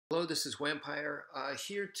Hello, this is wmpyr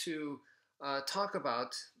here to talk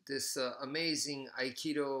about this amazing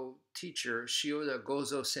Aikido teacher,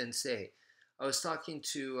 Shioda Sensei. I was talking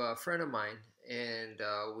to a friend of mine, and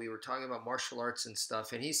we were talking about martial arts and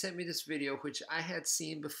stuff, and he sent me this video, which I had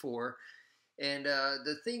seen before. And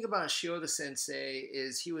the thing about Shioda Sensei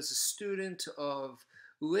is he was a student of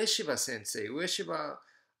Ueshiba Sensei.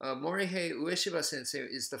 Morihei Ueshiba Sensei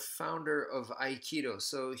is the founder of Aikido.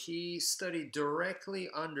 So he studied directly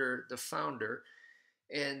under the founder.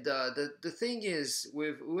 And the thing is,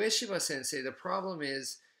 with Ueshiba Sensei, the problem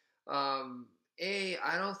is, I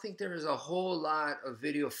don't think there is a whole lot of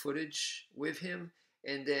video footage with him.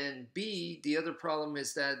 And then B, the other problem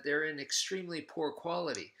is that they're in extremely poor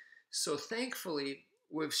quality. So thankfully,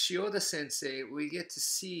 with Shioda Sensei, we get to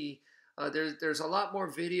see there's a lot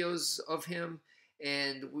more videos of him,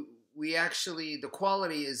 and we actually, the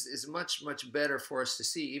quality is much better for us to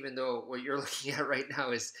see, even though what you're looking at right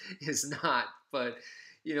now is not. But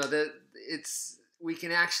you know that we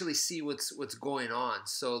can actually see what's going on.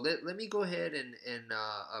 So let me go ahead and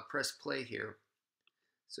press play here,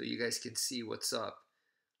 so you guys can see what's up.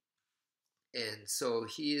 And so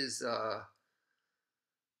he is.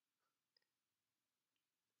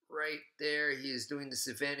 Right there, he is doing this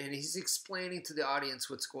event, and he's explaining to the audience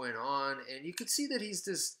what's going on, and you can see that he's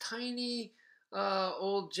this tiny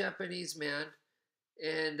old Japanese man,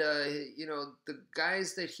 and you know, the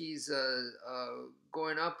guys that he's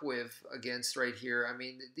going up with against right here, I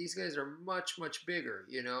mean, these guys are much bigger,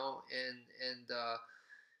 you know, and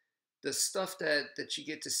the stuff that you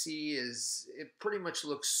get to see it pretty much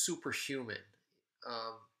looks superhuman.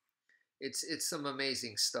 um, it's some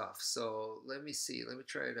amazing stuff. So let me see. Let me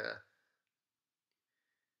try to.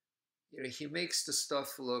 You know, he makes the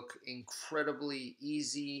stuff look incredibly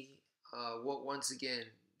easy. Once again,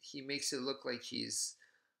 he makes it look like he's,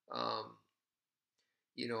 um,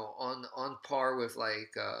 you know, on par with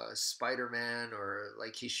like Spider-Man, or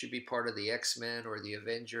like he should be part of the X-Men or the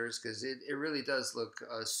Avengers, because it really does look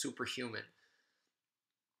superhuman.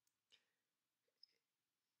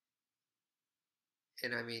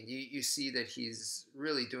 And I mean, you see that he's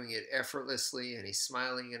really doing it effortlessly, and he's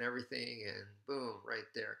smiling and everything, and boom, right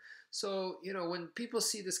there. So, you know, when people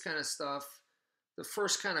see this kind of stuff, the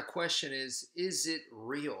first kind of question is it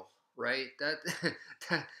real, right?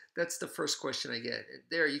 That's the first question I get. And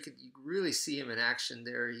there, you really see him in action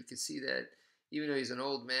there. You can see that even though he's an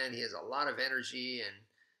old man, he has a lot of energy, and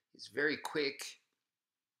he's very quick,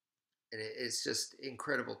 and it's just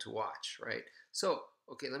incredible to watch, right? So,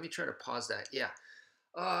 okay, let me try to pause that. Yeah.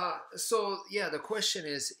 So yeah, the question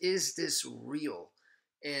is this real?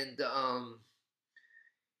 And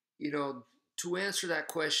you know, to answer that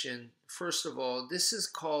question, first of all, this is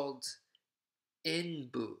called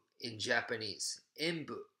enbu in Japanese.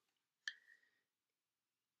 Enbu.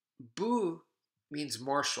 Bu means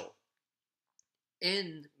martial.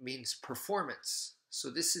 En means performance. So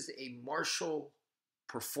this is a martial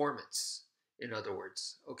performance, in other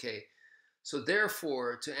words. Okay. So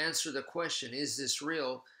therefore, to answer the question, is this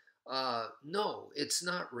real? No, it's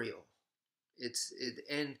not real.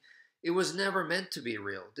 And it was never meant to be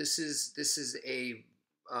real. This is a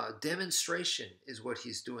demonstration, is what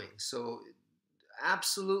he's doing. So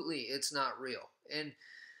absolutely, it's not real. And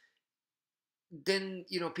then,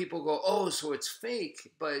 you know, people go, oh, so it's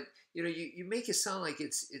fake. But you know, you make it sound like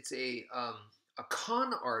it's a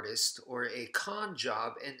con artist or a con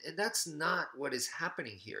job, and that's not what is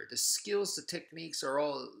happening here. The skills, the techniques are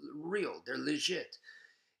all real. They're legit.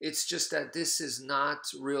 It's just that this is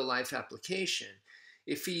not real life application.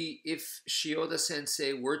 If Shioda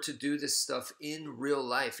Sensei were to do this stuff in real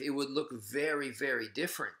life, it would look very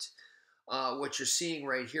different. What you're seeing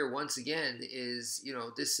right here, once again, is, you know,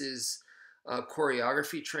 this is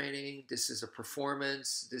choreography training. This is a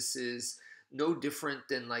performance. This is no different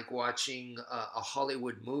than like watching a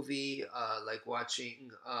Hollywood movie, like watching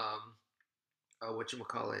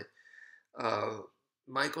whatchamacallit,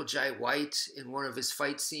 Michael Jai White in one of his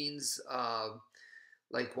fight scenes,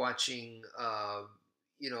 like watching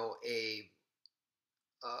you know, a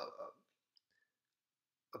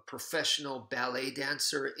professional ballet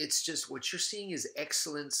dancer. It's just, what you're seeing is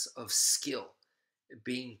excellence of skill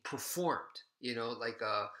being performed, you know, like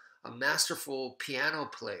a masterful piano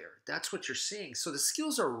player. That's what you're seeing. So the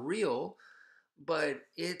skills are real, but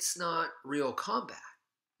it's not real combat,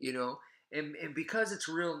 you know. And because it's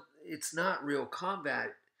real, it's not real combat.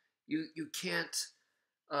 You can't,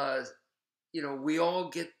 you know, we all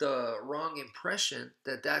get the wrong impression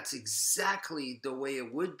that that's exactly the way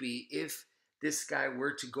it would be if this guy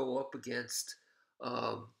were to go up against,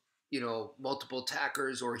 you know, multiple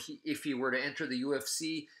attackers, or if he were to enter the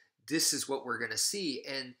UFC. This is what we're going to see.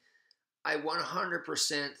 And I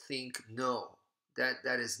 100% think no,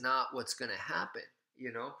 that is not what's going to happen,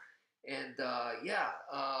 you know? And yeah,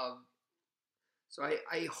 so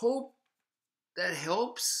I hope that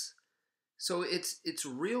helps. So it's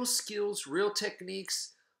real skills, real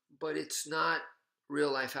techniques, but it's not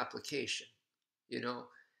real life application, you know?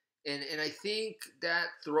 And I think that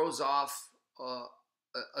throws off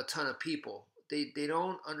a ton of people. They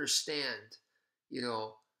don't understand, you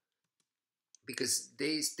know, because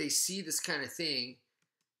they see this kind of thing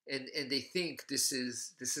and they think this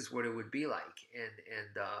is what it would be like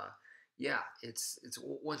and yeah, it's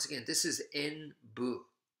once again, this is en bu,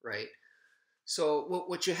 right? So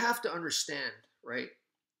what you have to understand, right,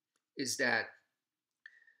 is that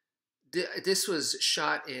this was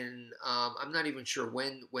shot in I'm not even sure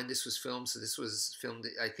when this was filmed. So this was filmed,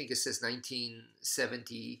 I think it says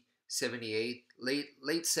 1970, 78,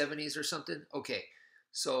 late 70s or something. Okay,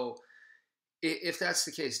 so if that's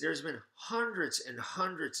the case, there's been hundreds and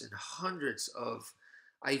hundreds and hundreds of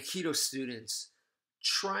Aikido students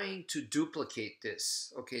trying to duplicate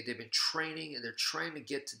this. Okay, they've been training and they're trying to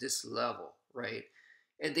get to this level, right?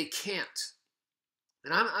 And they can't.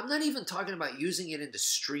 And I'm not even talking about using it in the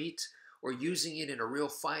street or using it in a real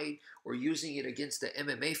fight or using it against the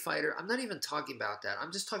MMA fighter. I'm not even talking about that.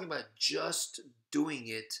 I'm just talking about just doing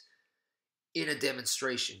it in a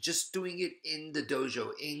demonstration, just doing it in the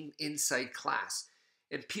dojo, inside class.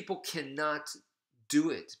 And people cannot do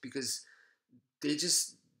it because they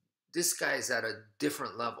just, this guy is at a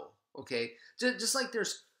different level, okay? Just like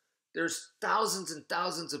there's thousands and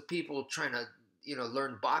thousands of people trying to, you know,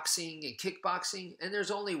 learn boxing and kickboxing, and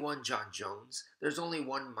there's only one John Jones, there's only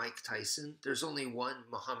one Mike Tyson, there's only one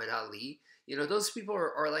Muhammad Ali. You know, those people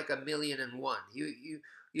are like a million and one.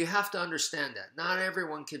 You have to understand that not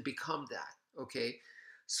everyone can become that, okay?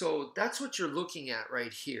 So that's what you're looking at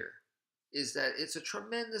right here, is that it's a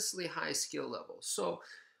tremendously high skill level.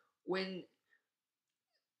 When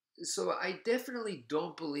so I definitely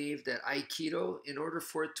don't believe that Aikido, in order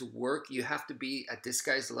for it to work, you have to be at this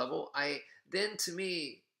guy's level. Then to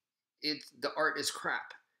me, the art is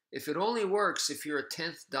crap. If it only works if you're a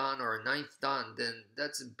 10th dan or a ninth dan, then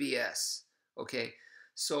that's BS. Okay,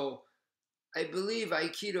 so I believe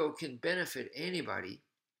Aikido can benefit anybody,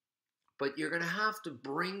 but you're going to have to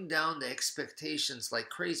bring down the expectations like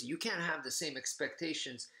crazy. You can't have the same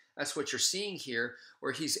expectations as what you're seeing here,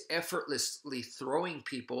 where he's effortlessly throwing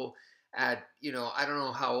people at, you know, I don't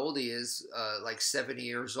know how old he is, like 70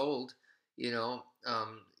 years old, you know,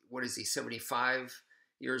 what is he, 75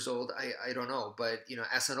 years old? I don't know. But, you know,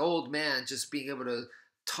 as an old man, just being able to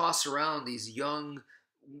toss around these young,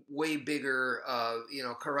 way bigger, you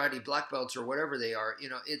know, karate black belts or whatever they are, you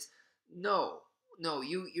know, it's no, no,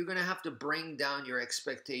 you're gonna have to bring down your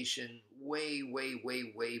expectation way, way,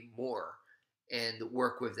 way, way more, and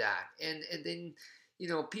work with that. And then, you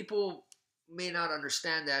know, people may not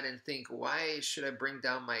understand that and think, why should I bring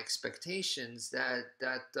down my expectations? That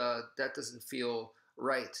doesn't feel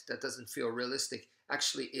right. That doesn't feel realistic.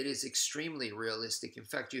 Actually, it is extremely realistic. In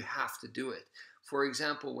fact, you have to do it. For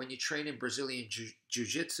example, when you train in Brazilian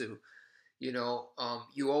Jiu-Jitsu, you know,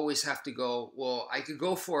 you always have to go, well, I could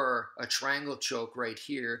go for a triangle choke right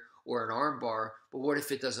here or an arm bar, but what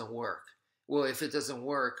if it doesn't work? Well, if it doesn't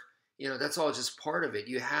work, you know, that's all just part of it.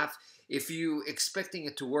 If you expecting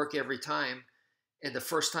it to work every time and the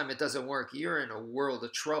first time it doesn't work, you're in a world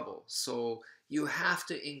of trouble. So you have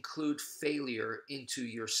to include failure into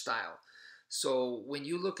your style. So when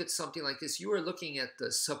you look at something like this, you are looking at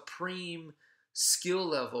the supreme skill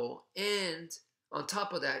level, and on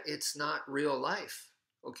top of that, it's not real life.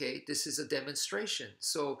 Okay, this is a demonstration.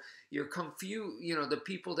 So you're confused. You know, the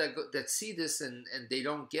people that see this and they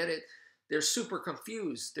don't get it, they're super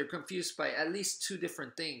confused. They're confused by at least two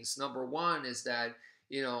different things. Number one is that,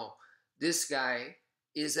 you know, this guy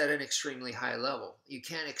is at an extremely high level. You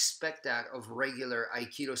can't expect that of regular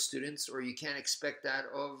Aikido students, or you can't expect that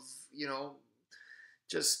of, you know,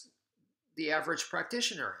 just the average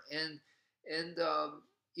practitioner. And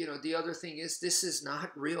you know, the other thing is, this is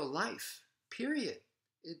not real life. Period.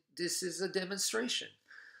 This is a demonstration.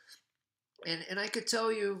 And I could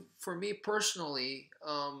tell you, for me personally,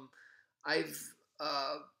 I've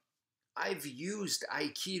uh, I've used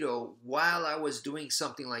Aikido while I was doing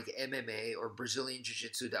something like MMA or Brazilian Jiu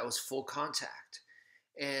Jitsu that was full contact,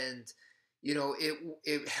 and you know,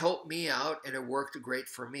 it helped me out and it worked great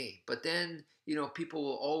for me. But then, you know, people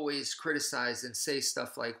will always criticize and say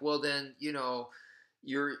stuff like, well, then, you know,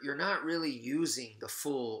 you're not really using the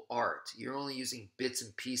full art. You're only using bits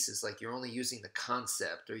and pieces, like you're only using the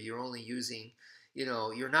concept, or you're only using, you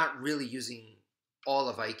know, you're not really using all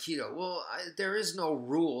of Aikido. Well, there is no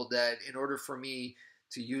rule that in order for me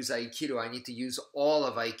to use Aikido, I need to use all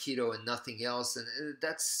of Aikido and nothing else. And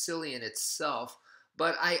that's silly in itself.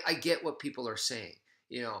 But I get what people are saying,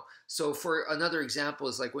 you know. So for another example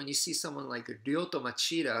is like when you see someone like Ryoto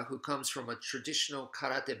Machida, who comes from a traditional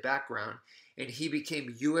karate background, and he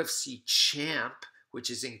became UFC champ, which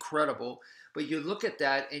is incredible. But you look at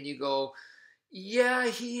that and you go, yeah,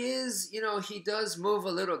 he is, you know, he does move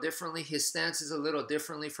a little differently. His stance is a little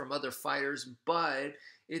differently from other fighters, but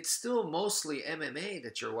it's still mostly MMA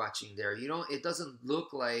that you're watching there. You don't, it doesn't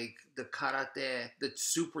look like the karate, the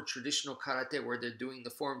super traditional karate where they're doing the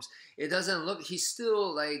forms. It doesn't look, he's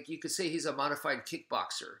still like, you could say he's a modified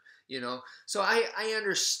kickboxer, you know? So I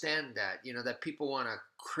understand that, you know, that people want to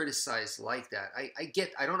criticize like that.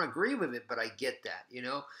 I don't agree with it, but I get that, you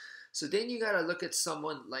know? So then you got to look at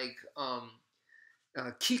someone like,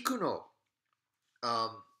 Kikuno.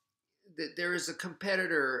 Um, there is a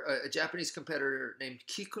competitor, a Japanese competitor named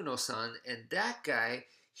Kikuno-san, and that guy,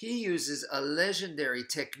 he uses a legendary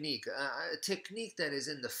technique, a technique that is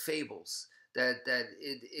in the fables.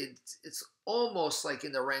 It's almost like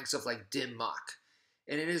in the ranks of like Din Mak,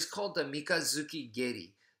 and it is called the Mikazuki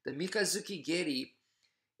Geri. The Mikazuki Geri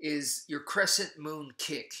is your crescent moon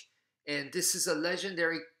kick. And this is a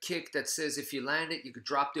legendary kick that says if you land it, you could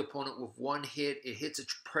drop the opponent with one hit. It hits a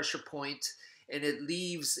pressure point, and it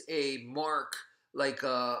leaves a mark like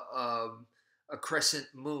a crescent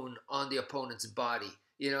moon on the opponent's body.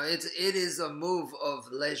 You know, it is a move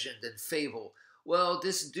of legend and fable. Well,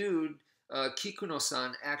 this dude,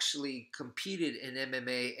 Kikuno-san, actually competed in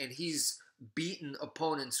MMA, and he's beaten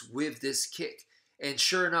opponents with this kick. And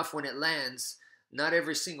sure enough, when it lands, not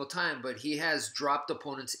every single time, but he has dropped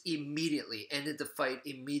opponents immediately, ended the fight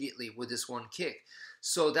immediately with this one kick.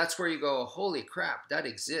 So that's where you go, holy crap, that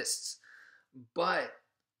exists. But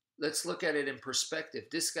let's look at it in perspective.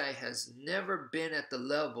 This guy has never been at the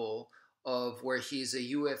level of where he's a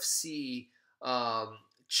UFC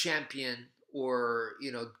champion or,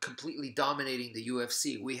 you know, completely dominating the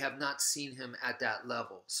UFC. We have not seen him at that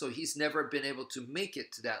level. So he's never been able to make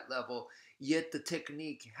it to that level, yet the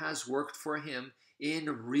technique has worked for him in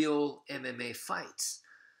real MMA fights.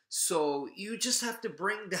 So you just have to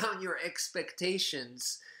bring down your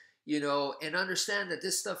expectations, you know, and understand that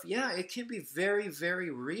this stuff, yeah, it can be very,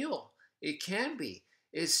 very real. It can be.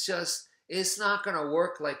 It's just, it's not going to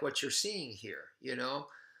work like what you're seeing here, you know.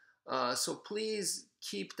 So please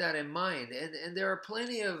keep that in mind. And there are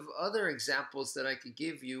plenty of other examples that I could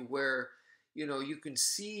give you where, you know, you can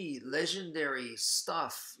see legendary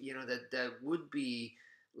stuff, you know, that would be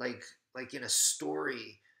like in a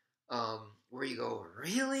story, where you go,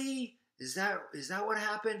 really? Is that what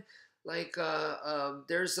happened? Like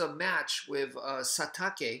there's a match with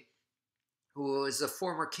Satake, who is a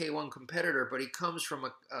former K1 competitor, but he comes from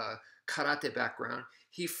a karate background.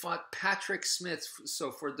 He fought Patrick Smith.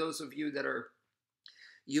 So for those of you that are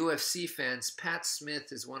UFC fans, Pat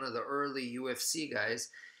Smith is one of the early UFC guys,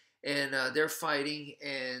 and they're fighting,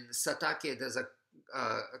 and Satake does a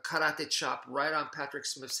karate chop right on Patrick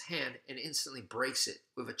Smith's hand and instantly breaks it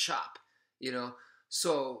with a chop, you know.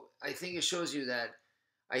 So I think it shows you that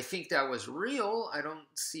I think that was real. I don't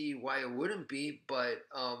see why it wouldn't be, but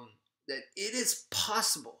that it is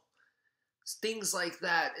possible. Things like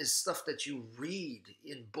that is stuff that you read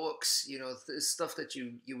in books, you know, stuff that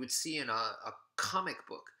you would see in a comic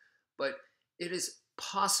book, but it is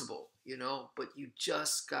possible, you know, but you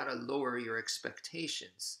just gotta lower your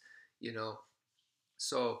expectations, you know.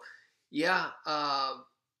 So yeah, I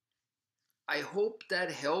hope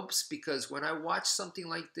that helps, because when I watch something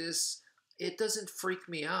like this, it doesn't freak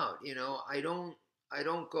me out, you know. I don't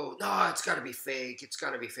go, no, it's got to be fake. It's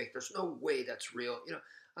got to be fake. There's no way that's real. You know,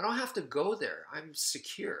 I don't have to go there. I'm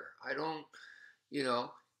secure. I don't, you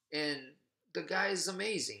know, and the guy is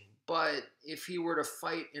amazing. But if he were to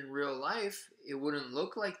fight in real life, it wouldn't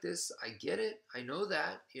look like this. I get it. I know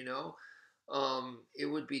that, you know. It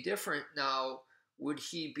would be different. Now, would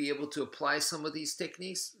he be able to apply some of these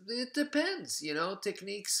techniques? It depends, you know.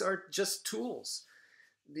 Techniques are just tools.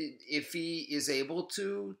 If he is able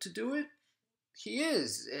to do it, he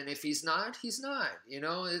is, and if he's not, he's not, you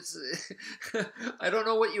know. It's I don't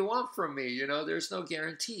know what you want from me, you know. There's no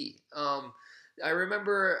guarantee. I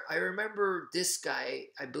remember this guy,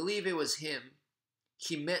 I believe it was him.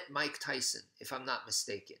 He met Mike Tyson, if I'm not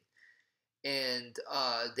mistaken, and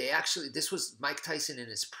this was Mike Tyson in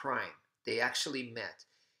his prime. They actually met,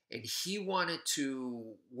 and he wanted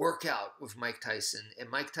to work out with Mike Tyson, and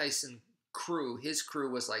Mike Tyson his crew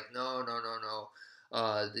was like, no, no, no,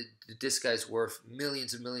 no. This guy's worth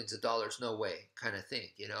millions and millions of dollars. No way, kind of thing,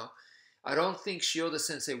 you know. I don't think Shioda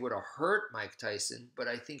Sensei would have hurt Mike Tyson, but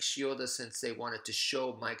I think Shioda Sensei wanted to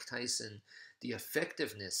show Mike Tyson the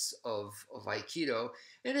effectiveness of Aikido,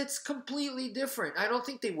 and it's completely different. I don't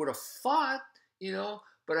think they would have fought,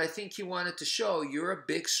 but I think he wanted to show you're a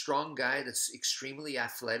big, strong guy that's extremely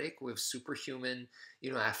athletic with superhuman,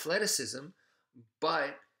 athleticism,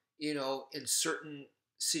 but in certain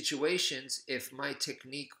situations, if my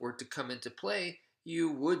technique were to come into play,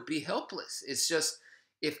 you would be helpless. It's just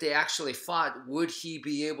if they actually fought, would he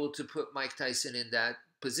be able to put Mike Tyson in that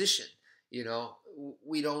position?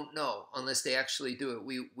 We don't know unless they actually do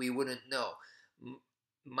it. We wouldn't know.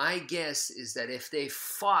 My guess is that if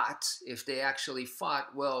they actually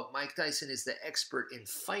fought, well, Mike Tyson is the expert in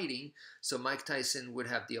fighting, so Mike Tyson would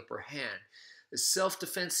have the upper hand. The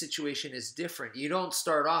self-defense situation is different. You don't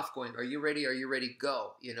start off going, "Are you ready? Are you ready?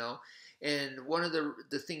 Go!" And one of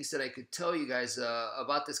the things that I could tell you guys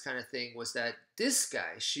about this kind of thing was that this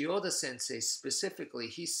guy, Shioda Sensei specifically,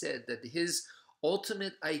 he said that his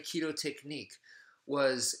ultimate Aikido technique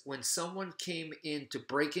was when someone came in to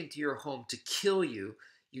break into your home to kill you,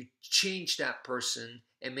 you change that person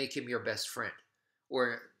and make him your best friend.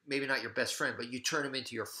 Or maybe not your best friend, but you turn him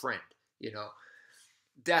into your friend.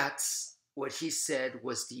 That's what he said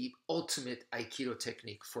was the ultimate Aikido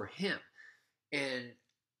technique for him. And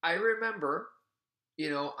I remember,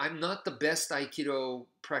 I'm not the best Aikido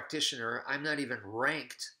practitioner. I'm not even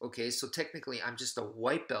ranked, okay? So technically, I'm just a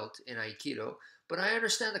white belt in Aikido, but I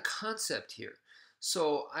understand the concept here.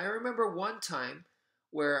 So I remember one time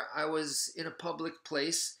where I was in a public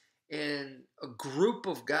place and a group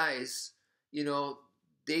of guys,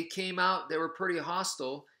 they came out, they were pretty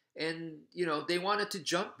hostile, and, they wanted to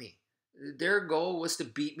jump me. Their goal was to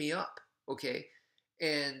beat me up, okay?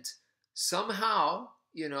 And somehow,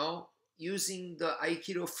 using the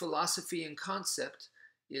Aikido philosophy and concept,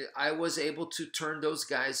 I was able to turn those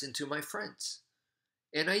guys into my friends.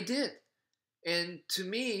 And I did. And to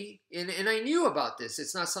me, and I knew about this.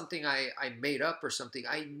 It's not something I made up or something.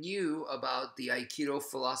 I knew about the Aikido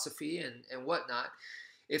philosophy and whatnot.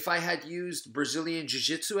 If I had used Brazilian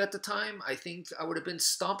Jiu-Jitsu at the time, I think I would have been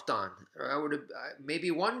stomped on. Or I would have,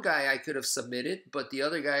 maybe one guy I could have submitted, but the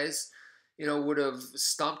other guys, would have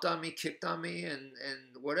stomped on me, kicked on me, and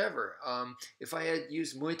whatever. If I had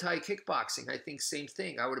used Muay Thai kickboxing, I think same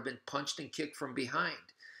thing. I would have been punched and kicked from behind.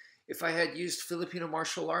 If I had used Filipino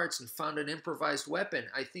martial arts and found an improvised weapon,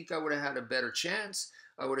 I think I would have had a better chance.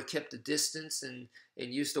 I would have kept a distance and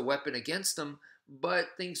used the weapon against them,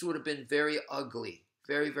 but things would have been very ugly,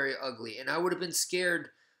 very, very ugly. And I would have been scared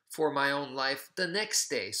for my own life the next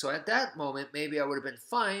day. So at that moment, maybe I would have been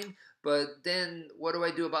fine, but then what do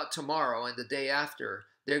I do about tomorrow and the day after?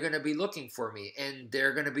 They're going to be looking for me and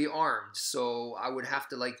they're going to be armed. So I would have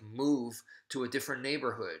to move to a different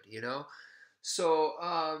neighborhood, So,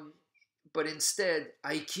 but instead,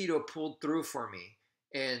 Aikido pulled through for me.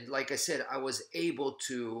 And like I said, I was able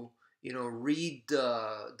to, read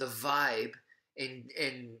the vibe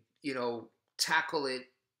and tackle it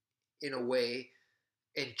in a way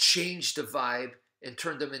and change the vibe and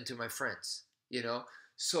turn them into my friends,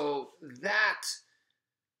 So that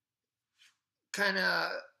kind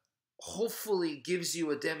of hopefully gives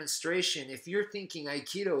you a demonstration. If you're thinking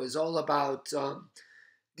Aikido is all about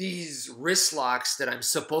these wrist locks that I'm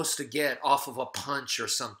supposed to get off of a punch or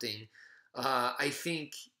something, I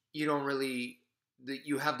think you don't really,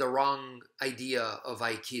 you have the wrong idea of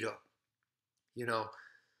Aikido,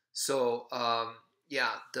 So,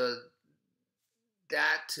 yeah,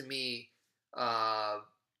 that to me,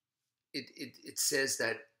 it says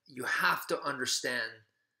that you have to understand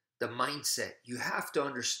the mindset. You have to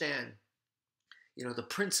understand, the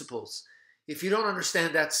principles. If you don't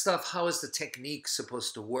understand that stuff, how is the technique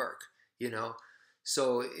supposed to work?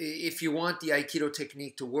 So if you want the Aikido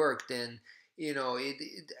technique to work, then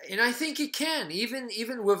and I think it can,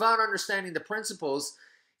 even without understanding the principles.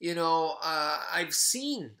 I've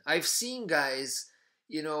seen guys.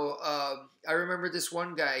 I remember this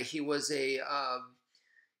one guy. He was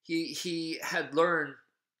he had learned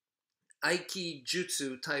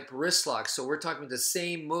Aikijutsu type wrist locks. So we're talking the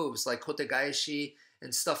same moves like kotegaeshi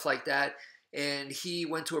and stuff like that. And he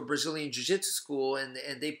went to a Brazilian Jiu-Jitsu school, and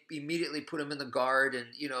they immediately put him in the guard, and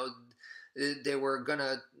they were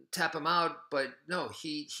gonna tap him out, but no,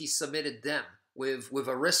 he submitted them with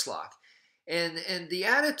a wrist lock, and the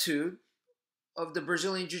attitude of the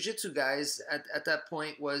Brazilian Jiu-Jitsu guys at that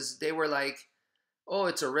point was they were like, oh,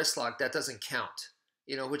 it's a wrist lock, that doesn't count,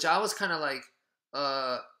 which I was kind of like,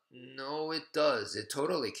 no, it does, it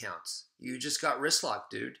totally counts. You just got wrist lock,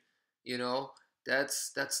 dude.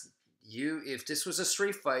 That's you. If this was a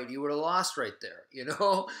street fight, you would have lost right there,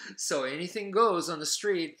 So anything goes on the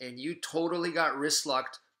street, and you totally got wrist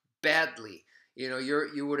locked badly.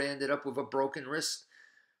 You would have ended up with a broken wrist.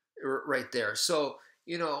 right there. So,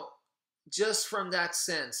 just from that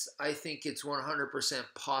sense, I think it's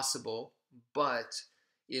 100% possible, but,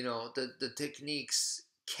 the techniques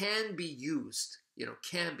can be used,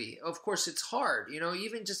 can be. Of course, it's hard,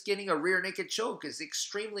 even just getting a rear naked choke is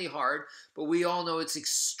extremely hard, but we all know it's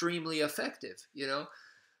extremely effective,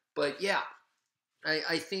 But yeah,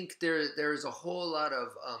 I think there's a whole lot of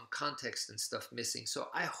context and stuff missing. So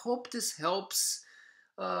I hope this helps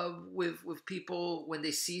with people when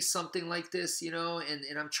they see something like this,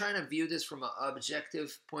 and I'm trying to view this from an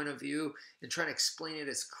objective point of view and trying to explain it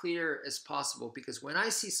as clear as possible. Because when I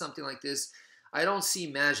see something like this, I don't see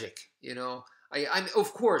magic, I'm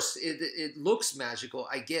of course it looks magical.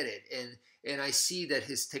 I get it, and I see that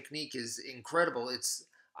his technique is incredible.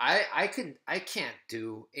 I can't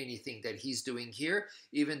do anything that he's doing here,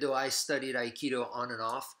 even though I studied Aikido on and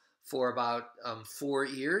off for about 4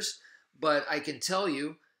 years. But I can tell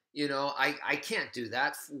you, I can't do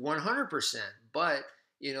that 100%. But,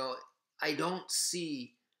 you know, I don't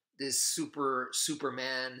see this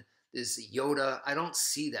Superman, this Yoda. I don't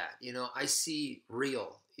see that. I see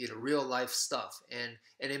real life stuff, and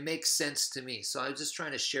it makes sense to me. So I'm just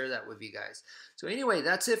trying to share that with you guys. So anyway,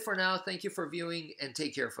 that's it for now. Thank you for viewing, and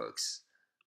take care, folks.